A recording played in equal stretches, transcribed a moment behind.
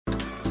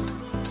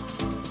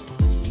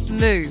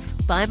Move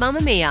by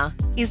Mamamia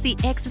is the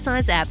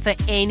exercise app for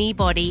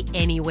anybody,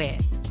 anywhere.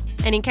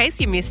 And in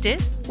case you missed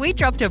it, we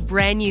dropped a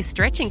brand new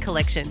stretching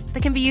collection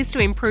that can be used to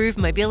improve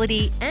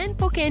mobility and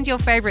bookend your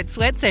favourite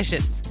sweat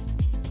sessions.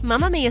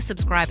 Mamamia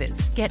subscribers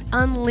get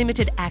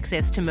unlimited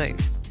access to Move,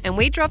 and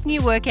we drop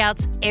new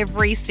workouts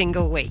every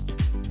single week.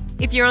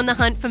 If you're on the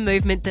hunt for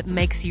movement that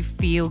makes you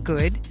feel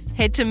good,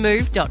 head to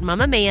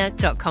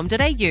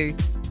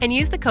move.mamamia.com.au and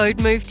use the code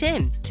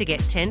MOVE10 to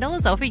get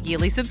 $10 off a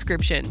yearly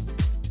subscription.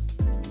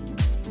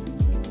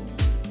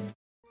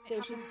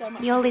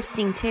 You're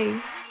listening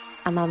to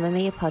a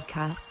Mamamia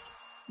podcast.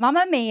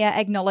 Mamamia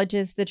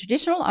acknowledges the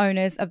traditional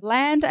owners of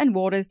land and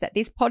waters that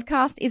this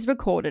podcast is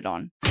recorded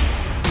on.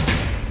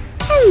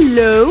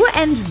 Hello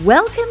and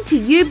welcome to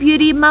You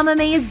Beauty,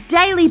 Mamamia's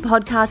daily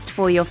podcast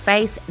for your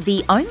face,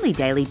 the only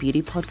daily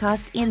beauty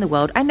podcast in the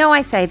world. I know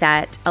I say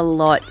that a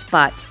lot,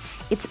 but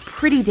it's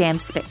pretty damn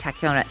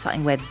spectacular and it's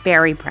something we're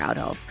very proud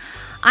of.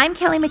 I'm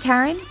Kelly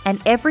McCarran,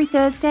 and every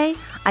Thursday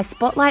I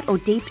spotlight or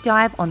deep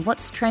dive on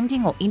what's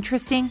trending or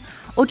interesting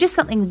or just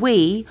something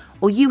we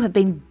or you have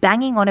been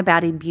banging on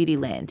about in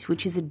Beautyland,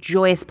 which is a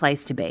joyous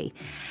place to be.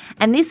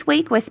 And this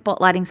week we're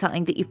spotlighting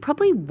something that you've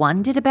probably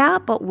wondered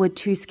about but were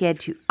too scared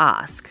to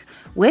ask.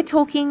 We're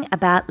talking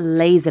about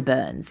laser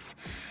burns.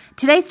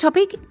 Today's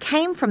topic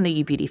came from the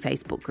You Beauty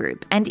Facebook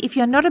group, and if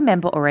you're not a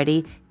member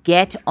already,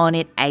 get on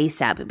it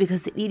ASAP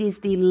because it is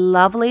the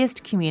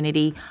loveliest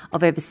community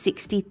of over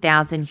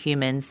 60,000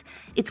 humans.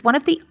 It's one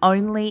of the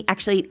only,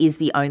 actually it is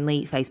the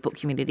only Facebook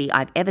community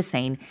I've ever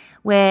seen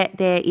where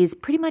there is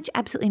pretty much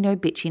absolutely no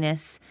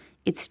bitchiness.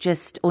 It's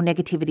just, or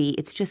negativity,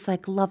 it's just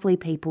like lovely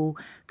people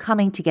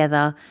coming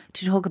together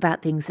to talk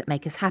about things that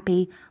make us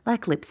happy,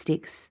 like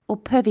lipsticks, or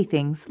pervy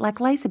things like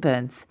laser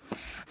burns.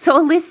 So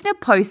a listener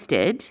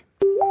posted,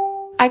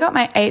 I got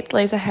my 8th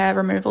laser hair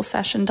removal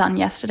session done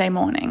yesterday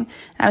morning,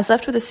 and I was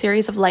left with a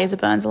series of laser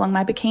burns along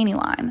my bikini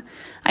line.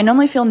 I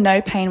normally feel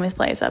no pain with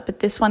laser,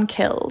 but this one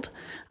killed.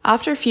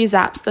 After a few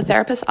zaps, the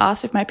therapist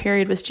asked if my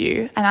period was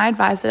due, and I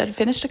advised that it had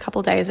finished a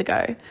couple days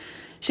ago.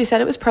 She said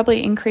it was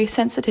probably increased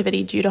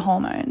sensitivity due to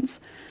hormones.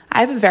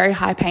 I have a very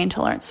high pain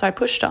tolerance, so I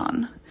pushed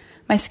on.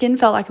 My skin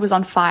felt like it was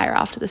on fire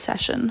after the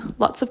session.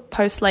 Lots of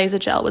post-laser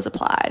gel was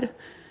applied.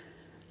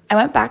 I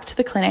went back to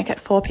the clinic at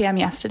 4 p.m.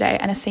 yesterday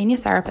and a senior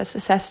therapist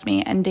assessed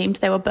me and deemed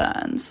they were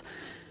burns.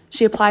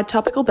 She applied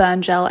topical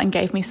burn gel and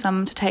gave me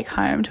some to take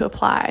home to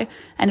apply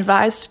and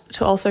advised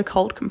to also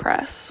cold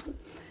compress.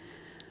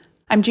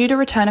 I'm due to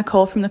return a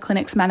call from the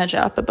clinic's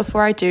manager, but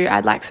before I do,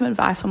 I'd like some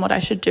advice on what I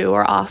should do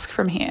or ask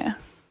from here.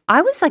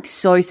 I was like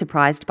so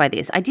surprised by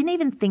this. I didn't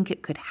even think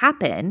it could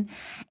happen.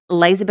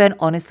 Laser burn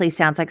honestly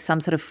sounds like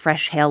some sort of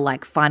fresh hell,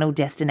 like Final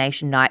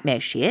Destination nightmare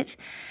shit.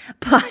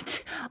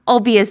 But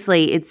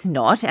obviously it's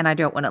not, and I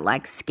don't want to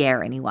like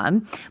scare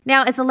anyone.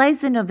 Now, as a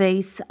laser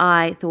novice,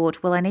 I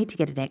thought, well, I need to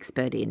get an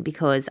expert in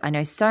because I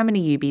know so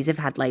many newbies have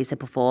had laser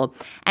before,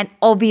 and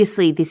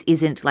obviously this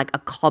isn't like a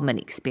common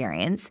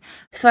experience.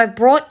 So I've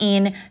brought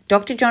in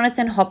Dr.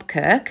 Jonathan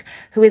Hopkirk,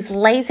 who is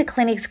Laser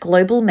Clinic's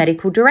Global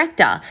Medical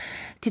Director,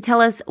 to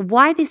tell us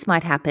why this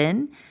might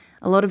happen.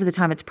 A lot of the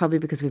time it's probably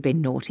because we've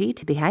been naughty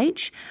to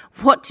BH,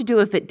 what to do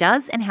if it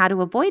does, and how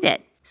to avoid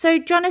it. So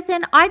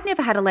Jonathan, I've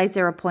never had a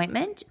laser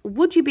appointment.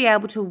 Would you be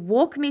able to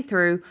walk me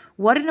through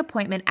what an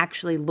appointment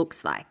actually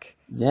looks like?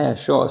 Yeah,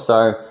 sure.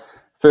 So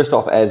first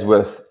off, as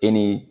with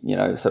any,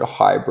 sort of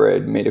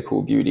hybrid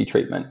medical beauty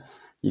treatment,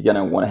 you're going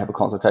to want to have a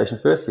consultation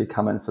first. So you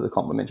come in for the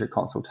complimentary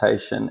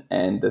consultation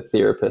and the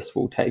therapist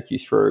will take you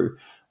through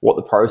what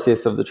the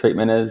process of the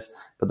treatment is,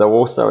 but they'll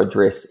also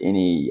address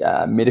any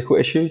medical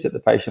issues that the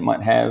patient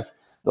might have.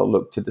 They'll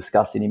look to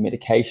discuss any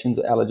medications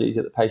or allergies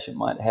that the patient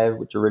might have,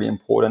 which are really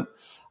important.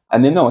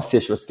 And then they'll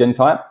assess your skin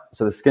type.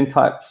 So the skin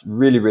type's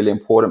really, really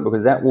important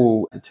because that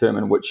will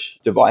determine which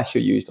device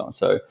you're used on.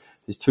 So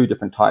there's 2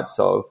 different types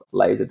of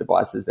laser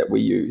devices that we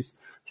use.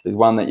 So there's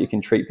one that you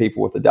can treat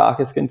people with a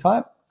darker skin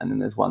type, and then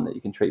there's one that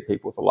you can treat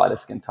people with a lighter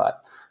skin type.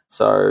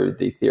 So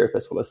the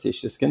therapist will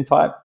assess your skin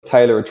type,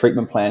 tailor a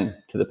treatment plan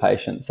to the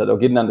patient. So they'll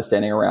get an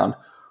understanding around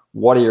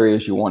what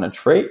areas you want to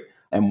treat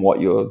and what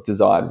your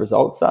desired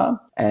results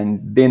are. And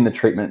then the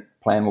treatment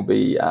plan will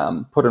be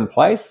put in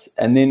place.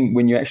 And then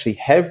when you actually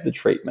have the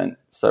treatment,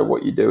 so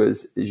what you do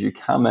is you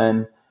come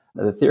in,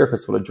 the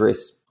therapist will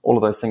address all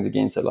of those things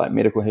again. So like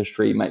medical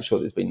history, make sure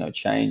there's been no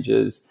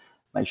changes,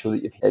 make sure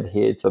that you've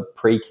adhered to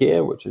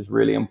pre-care, which is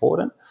really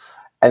important.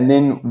 And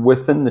then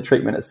within the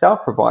treatment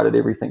itself, provided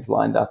everything's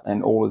lined up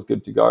and all is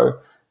good to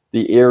go,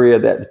 the area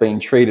that's being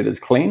treated is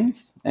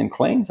cleansed and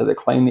clean. So they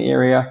clean the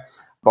area.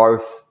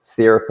 Both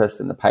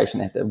therapists and the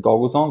patient have to have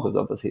goggles on because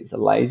obviously it's a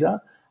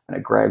laser and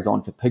it grabs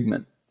onto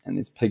pigment and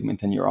there's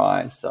pigment in your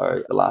eyes.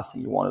 So the last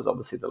thing you want is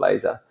obviously the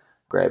laser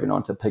grabbing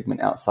onto pigment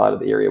outside of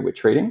the area we're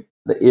treating.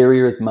 The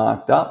area is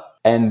marked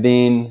up and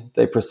then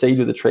they proceed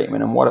with the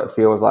treatment. And what it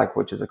feels like,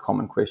 which is a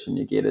common question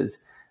you get,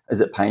 is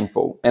it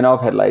painful? And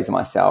I've had laser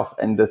myself,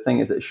 and the thing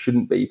is it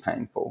shouldn't be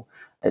painful.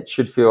 It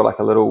should feel like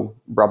a little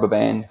rubber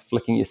band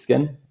flicking your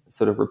skin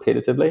sort of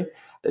repetitively.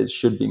 It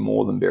should be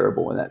more than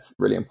bearable, and that's a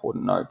really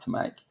important note to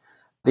make.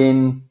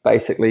 Then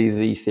basically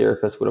the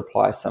therapist would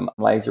apply some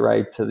laser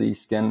aid to the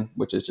skin,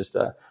 which is just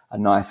a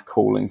nice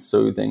cooling,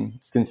 soothing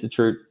skin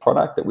substitute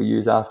product that we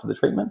use after the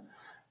treatment.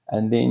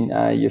 And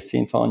then you're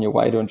sent on your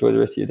way to enjoy the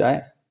rest of your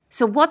day.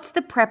 So what's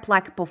the prep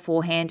like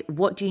beforehand?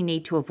 What do you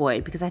need to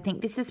avoid? Because I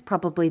think this is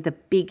probably the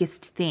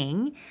biggest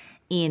thing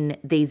in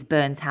these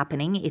burns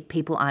happening if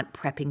people aren't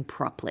prepping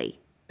properly.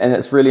 And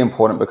it's really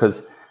important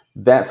because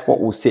that's what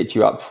will set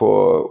you up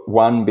for,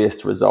 one,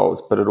 best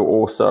results, but it'll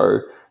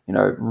also,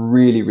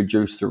 really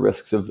reduce the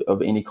risks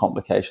of any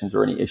complications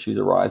or any issues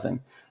arising.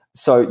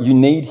 So you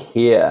need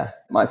hair.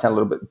 It might sound a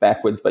little bit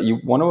backwards, but you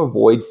want to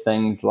avoid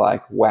things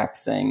like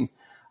waxing,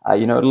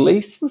 at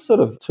least for sort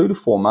of 2 to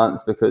 4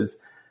 months,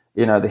 because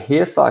the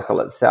hair cycle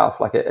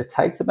itself, it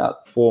takes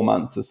about 4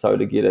 months or so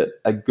to get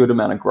a good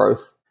amount of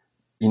growth.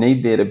 You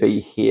need there to be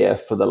hair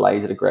for the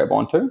laser to grab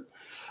onto.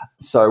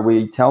 So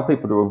we tell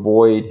people to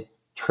avoid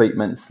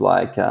treatments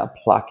like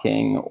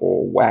plucking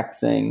or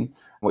waxing,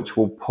 which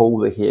will pull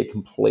the hair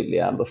completely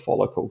out of the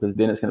follicle, because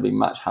then it's going to be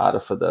much harder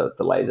for the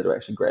laser to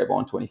actually grab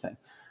onto anything.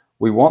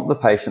 We want the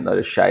patient, though,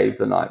 to shave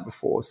the night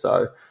before.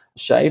 So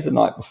shave the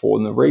night before,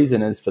 and the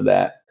reason is for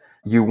that.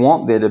 You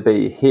want there to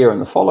be hair in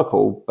the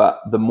follicle, but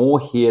the more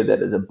hair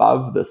that is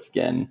above the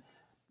skin,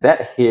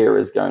 that hair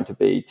is going to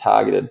be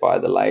targeted by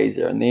the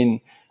laser. And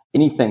then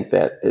anything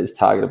that is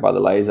targeted by the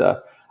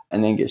laser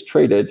and then gets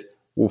treated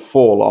will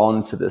fall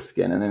onto the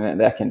skin, and then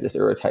that can just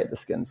irritate the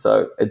skin.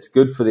 So it's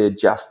good for there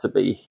just to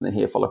be the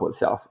hair follicle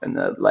itself, and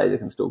the laser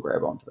can still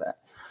grab onto that.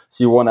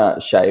 So you want to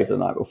shave the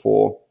night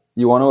before.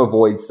 You want to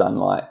avoid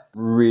sunlight.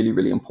 Really,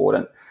 really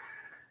important.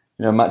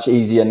 Much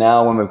easier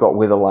now when we've got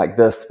weather like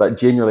this, but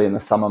generally in the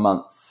summer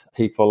months,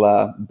 people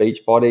are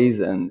beach bodies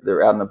and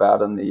they're out and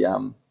about in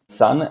the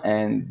sun.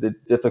 And the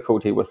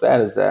difficulty with that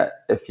is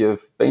that if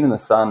you've been in the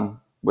sun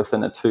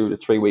within a 2 to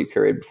 3 week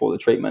period before the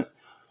treatment,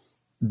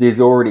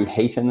 there's already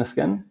heat in the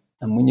skin.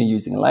 And when you're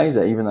using a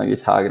laser, even though you're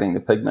targeting the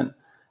pigment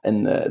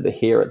in the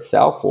hair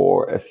itself,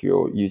 or if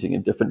you're using a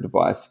different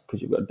device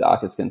because you've got a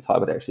darker skin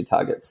type, it actually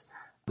targets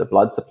the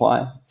blood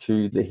supply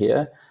to the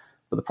hair.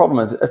 But the problem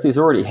is if there's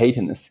already heat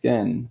in the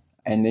skin,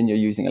 and then you're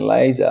using a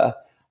laser,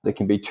 there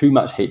can be too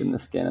much heat in the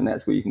skin, and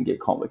that's where you can get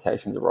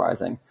complications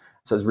arising.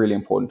 So it's really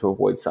important to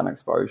avoid sun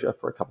exposure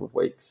for a couple of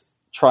weeks.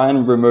 Try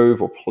and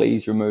remove, or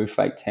please remove,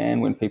 fake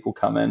tan when people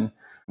come in,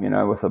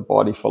 with a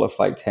body full of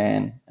fake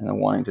tan and they're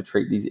wanting to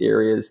treat these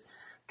areas.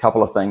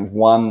 Couple of things.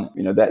 One,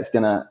 that's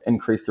going to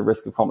increase the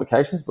risk of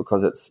complications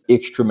because it's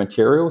extra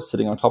material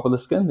sitting on top of the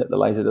skin that the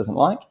laser doesn't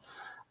like.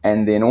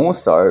 And then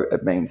also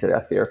it means that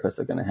our therapists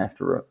are going to have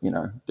to,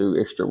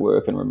 do extra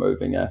work in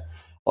removing a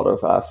lot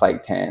of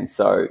fake tan.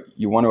 So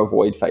you want to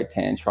avoid fake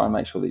tan. Try and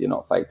make sure that you're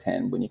not fake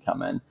tan when you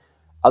come in.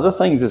 Other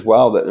things as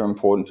well that are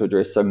important to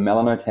address. So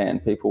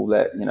melanotan, people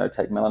that,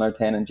 take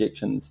melanotan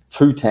injections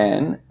to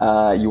tan,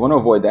 you want to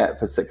avoid that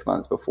for 6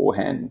 months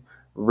beforehand.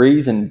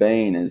 Reason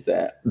being is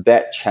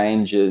that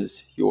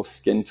changes your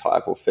skin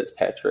type, or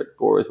Fitzpatrick,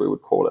 or as we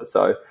would call it.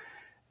 So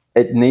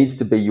it needs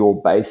to be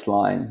your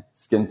baseline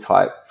skin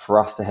type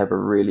for us to have a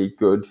really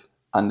good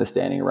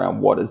understanding around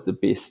what is the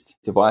best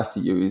device to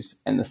use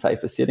and the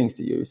safest settings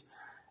to use.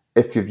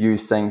 If you've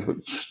used things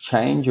which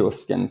change your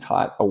skin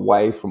type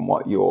away from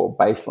what your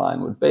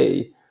baseline would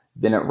be,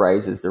 then it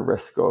raises the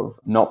risk of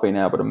not being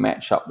able to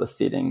match up the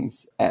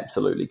settings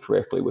absolutely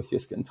correctly with your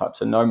skin type.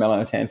 So no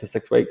melanotan for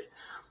 6 weeks.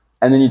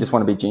 And then you just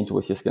want to be gentle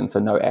with your skin. So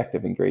no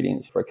active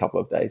ingredients for a couple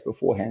of days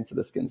beforehand so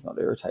the skin's not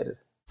irritated.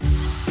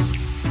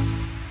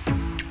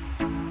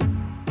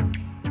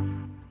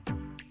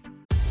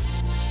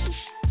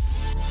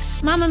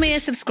 Mamamia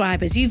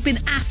subscribers, you've been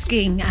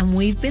asking and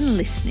we've been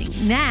listening.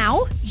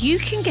 Now you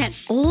can get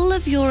all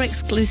of your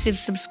exclusive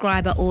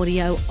subscriber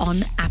audio on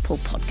Apple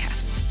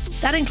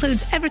Podcasts. That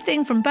includes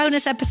everything from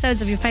bonus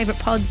episodes of your favourite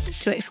pods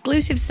to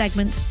exclusive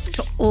segments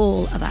to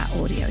all of our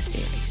audio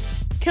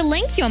series. To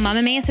link your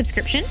Mamamia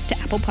subscription to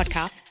Apple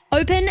Podcasts,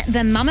 open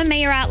the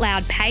Mamamia Out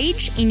Loud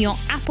page in your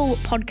Apple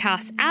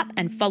Podcasts app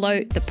and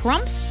follow the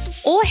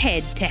prompts, or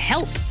head to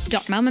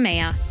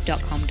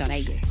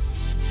help.mamamia.com.au.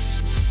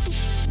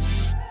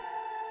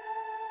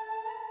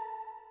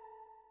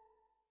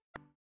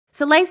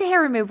 So laser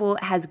hair removal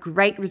has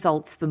great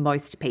results for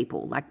most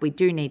people. We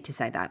do need to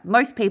say that.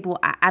 Most people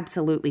are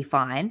absolutely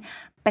fine.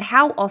 But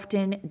how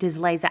often does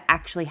laser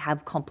actually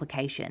have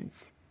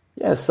complications?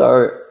 Yeah,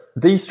 so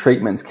these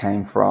treatments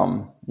came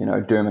from,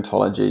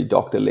 dermatology,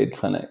 doctor-led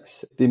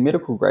clinics. The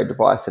medical grade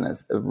device, and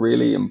it's a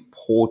really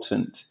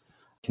important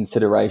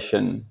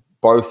consideration,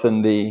 both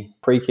in the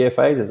pre-care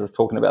phase, as I was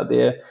talking about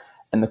there,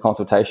 and the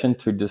consultation,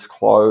 to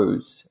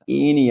disclose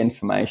any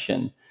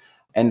information.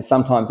 And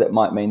sometimes that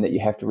might mean that you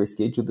have to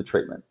reschedule the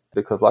treatment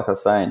because, like I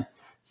was saying,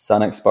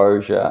 sun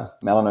exposure,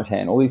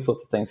 melanotan, all these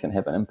sorts of things can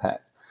have an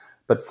impact.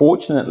 But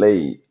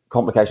fortunately,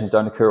 complications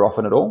don't occur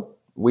often at all.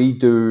 We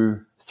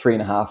do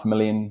 3.5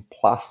 million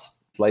plus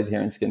laser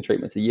hair and skin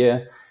treatments a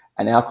year,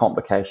 and our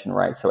complication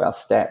rate, so our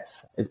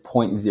stats, is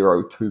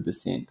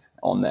 0.02%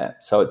 on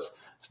that. So it's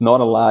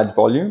not a large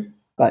volume,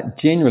 but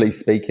generally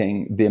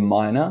speaking, they're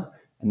minor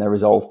and they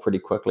resolve pretty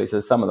quickly. So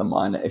some of the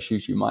minor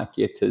issues you might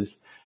get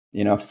is,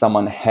 if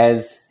someone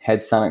has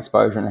had sun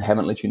exposure and they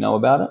haven't let you know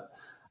about it,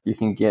 you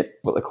can get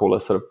what they call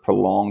a sort of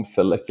prolonged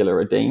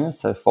follicular edema.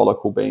 So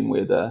follicle being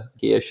where the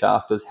gear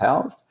shaft is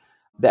housed,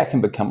 that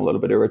can become a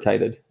little bit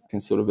irritated, can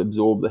sort of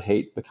absorb the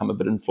heat, become a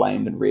bit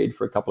inflamed and red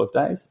for a couple of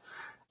days.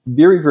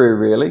 Very, very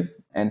rarely,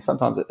 and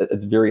sometimes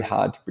it's very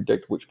hard to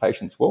predict which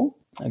patients will.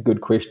 A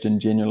good question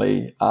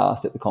generally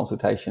asked at the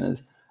consultation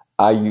is,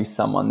 are you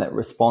someone that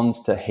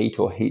responds to heat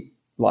or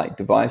heat-like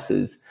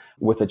devices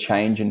with a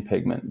change in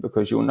pigment?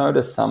 Because you'll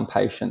notice some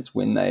patients,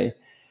 when they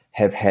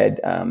have had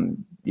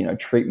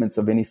treatments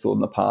of any sort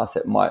in the past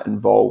that might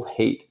involve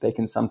heat, they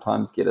can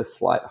sometimes get a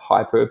slight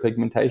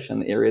hyperpigmentation in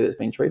the area that's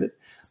been treated.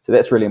 So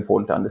that's really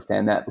important to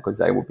understand that, because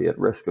they will be at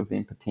risk of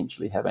then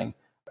potentially having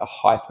a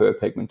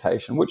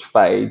hyperpigmentation, which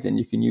fades, and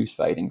you can use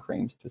fading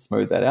creams to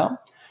smooth that out.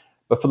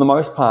 But for the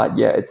most part,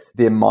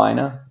 they're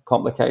minor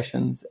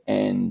complications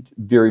and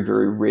very,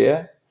 very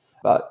rare.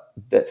 But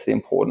that's the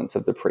importance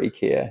of the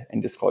pre-care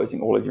and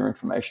disclosing all of your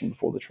information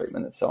before the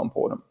treatment. That's so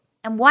important.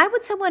 And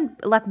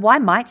why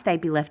might they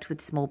be left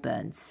with small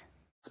burns?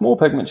 Small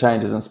pigment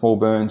changes and small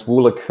burns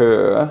will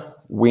occur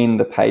when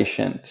the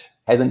patient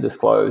hasn't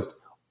disclosed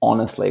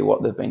honestly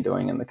what they've been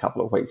doing in the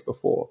couple of weeks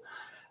before.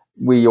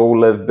 We all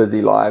live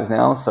busy lives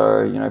now,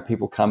 so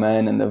people come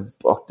in and they've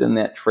booked in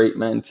that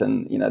treatment,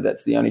 and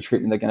that's the only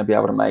treatment they're going to be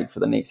able to make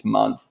for the next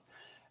month,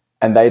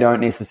 and they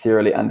don't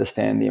necessarily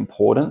understand the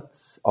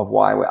importance of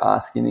why we're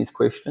asking these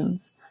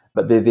questions,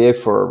 but they're there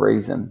for a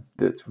reason.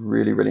 It's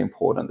really, really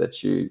important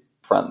that you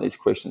front these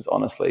questions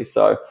honestly.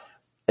 So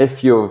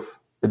if you've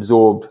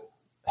absorbed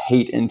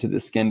heat into the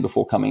skin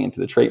before coming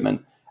into the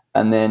treatment,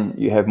 and then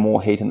you have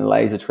more heat in the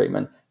laser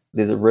treatment,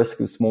 there's a risk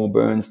of small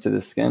burns to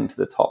the skin, to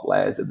the top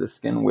layers of the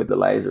skin where the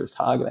laser is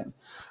targeting,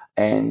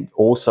 and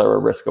also a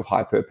risk of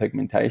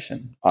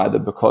hyperpigmentation, either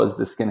because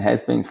the skin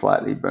has been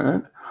slightly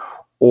burnt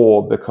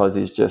or because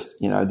there's just,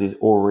 there's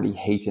already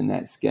heat in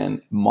that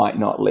skin. Might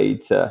not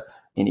lead to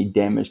any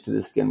damage to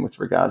the skin with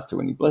regards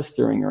to any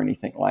blistering or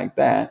anything like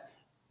that,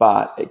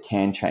 but it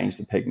can change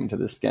the pigment of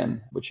the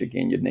skin, which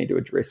again, you'd need to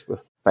address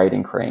with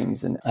fading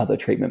creams and other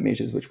treatment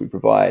measures which we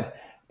provide.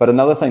 But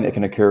another thing that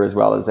can occur as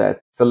well is that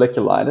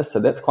folliculitis.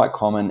 So that's quite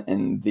common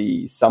in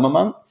the summer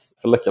months,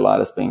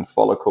 folliculitis being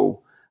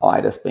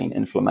follicle-itis being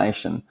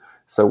inflammation.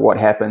 So what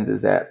happens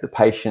is that the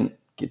patient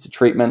gets a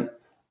treatment,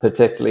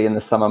 particularly in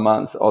the summer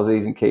months.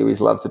 Aussies and Kiwis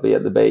love to be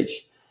at the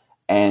beach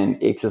and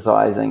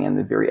exercising, and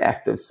they're very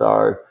active.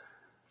 So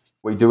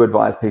we do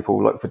advise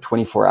people, look, for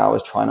 24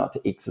 hours, try not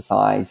to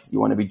exercise.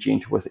 You want to be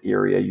gentle with the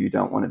area. You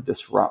don't want to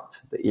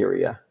disrupt the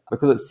area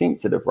because it's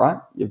sensitive, right?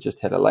 You've just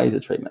had a laser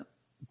treatment.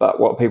 But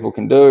what people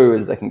can do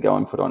is they can go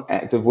and put on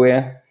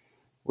activewear.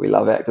 We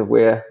love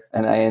activewear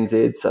in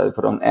ANZ, so they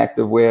put on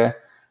activewear,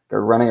 go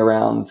running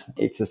around,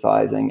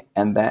 exercising,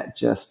 and that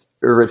just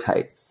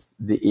irritates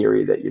the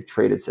area that you've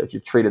treated. So if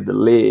you've treated the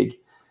leg,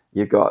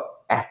 you've got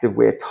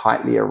activewear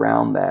tightly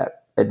around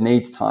that. It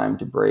needs time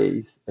to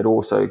breathe. It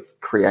also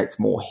creates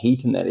more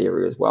heat in that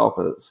area as well,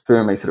 because it's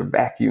firmly sort of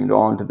vacuumed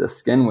onto the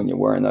skin when you're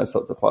wearing those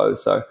sorts of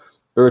clothes. So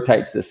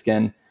irritates the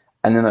skin.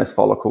 And then those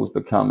follicles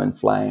become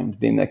inflamed,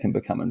 then they can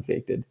become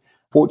infected.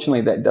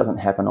 Fortunately, that doesn't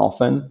happen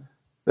often,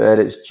 but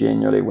it's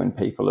generally when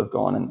people have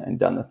gone and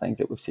done the things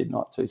that we've said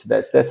not to. So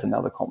that's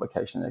another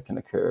complication that can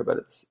occur, but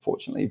it's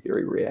fortunately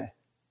very rare.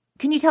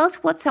 Can you tell us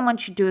what someone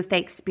should do if they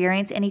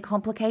experience any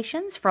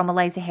complications from a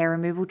laser hair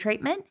removal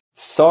treatment?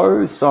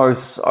 So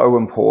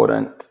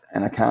important,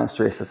 and I can't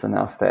stress this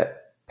enough,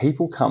 that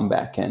people come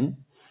back in.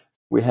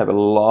 We have a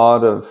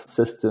lot of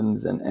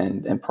systems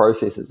and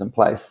processes in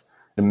place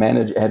to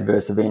manage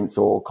adverse events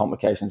or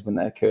complications when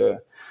they occur.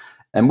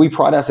 And we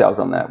pride ourselves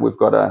on that. We've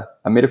got a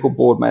medical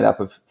board made up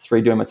of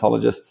 3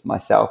 dermatologists,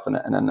 myself and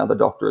another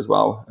doctor as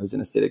well, who's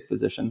an aesthetic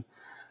physician.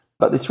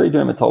 But these 3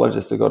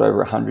 dermatologists have got over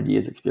 100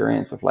 years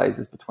experience with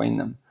lasers between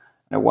them.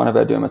 One of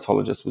our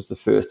dermatologists was the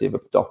first ever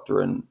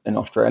doctor in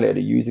Australia to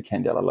use a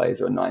Candela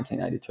laser in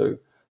 1982.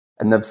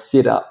 And they've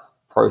set up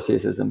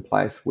processes in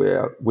place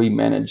where we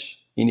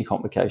manage any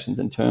complications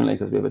internally,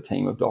 because we have a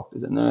team of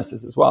doctors and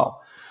nurses as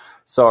well.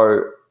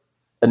 So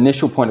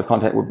initial point of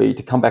contact would be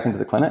to come back into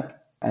the clinic,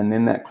 and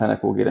then that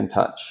clinic will get in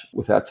touch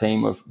with our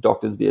team of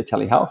doctors via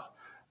telehealth.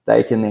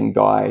 They can then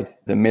guide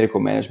the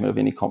medical management of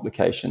any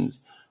complications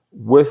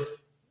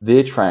with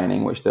their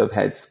training, which they've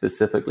had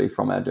specifically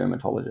from our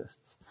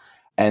dermatologists.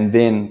 And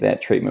then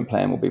that treatment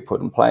plan will be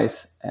put in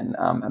place, and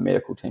a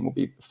medical team will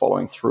be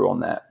following through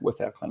on that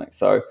with our clinic.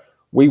 So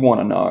we want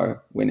to know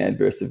when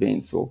adverse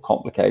events or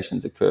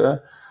complications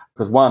occur,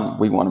 because 1,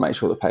 we want to make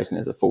sure the patient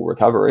has a full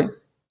recovery,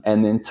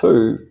 and then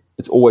 2,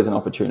 it's always an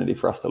opportunity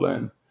for us to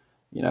learn.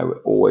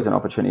 Always an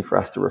opportunity for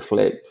us to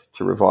reflect,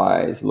 to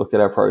revise, look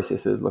at our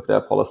processes, look at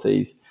our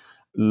policies,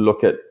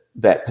 look at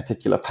that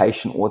particular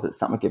patient. Was it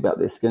something about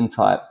their skin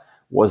type?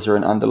 Was there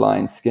an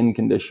underlying skin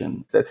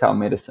condition? That's how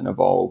medicine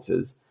evolves,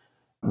 is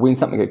when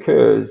something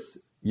occurs,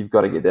 you've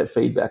got to get that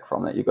feedback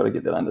from that. You've got to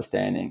get that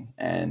understanding.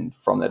 And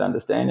from that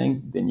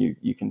understanding, then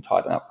you can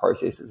tighten up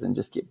processes and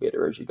just get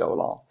better as you go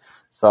along.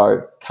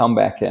 So come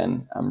back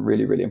in.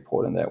 Really, really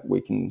important that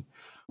we can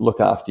look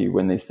after you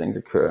when these things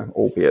occur,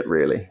 albeit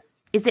rarely.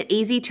 Is it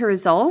easy to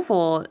resolve,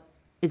 or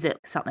is it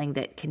something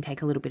that can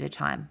take a little bit of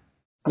time?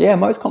 Yeah,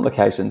 most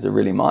complications are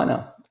really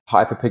minor.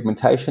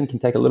 Hyperpigmentation can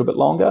take a little bit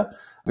longer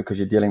because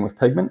you're dealing with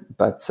pigment,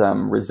 but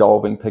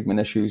resolving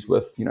pigment issues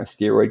with,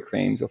 steroid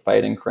creams or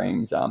fading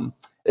creams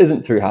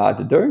isn't too hard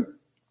to do.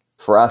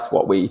 For us,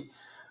 what we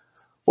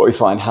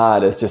find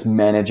hard is just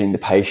managing the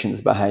patient's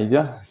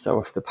behavior.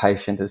 So if the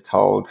patient is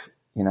told,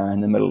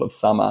 in the middle of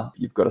summer,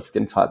 you've got a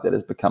skin type that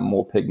has become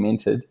more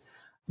pigmented,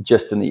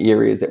 just in the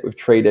areas that we've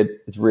treated,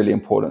 it's really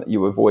important that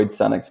you avoid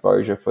sun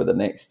exposure for the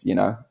next,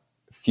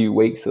 few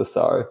weeks or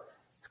so.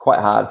 It's quite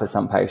hard for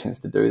some patients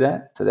to do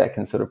that, so that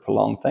can sort of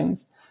prolong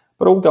things.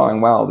 But all going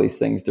well, these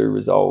things do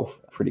resolve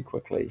pretty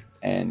quickly,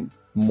 and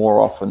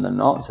more often than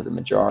not, so the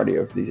majority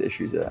of these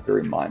issues are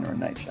very minor in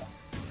nature.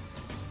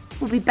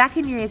 We'll be back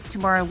in your ears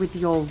tomorrow with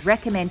your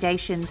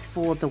recommendations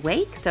for the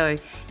week. So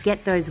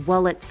get those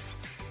wallets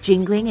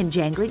jingling and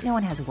jangling. No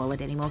one has a wallet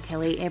anymore,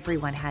 Kelly.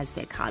 Everyone has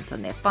their cards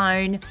on their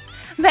phone.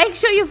 Make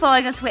sure you're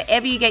following us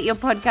wherever you get your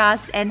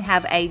podcasts, and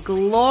have a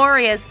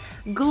glorious,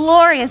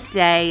 glorious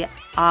day.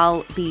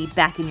 I'll be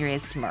back in your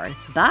ears tomorrow.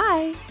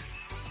 Bye.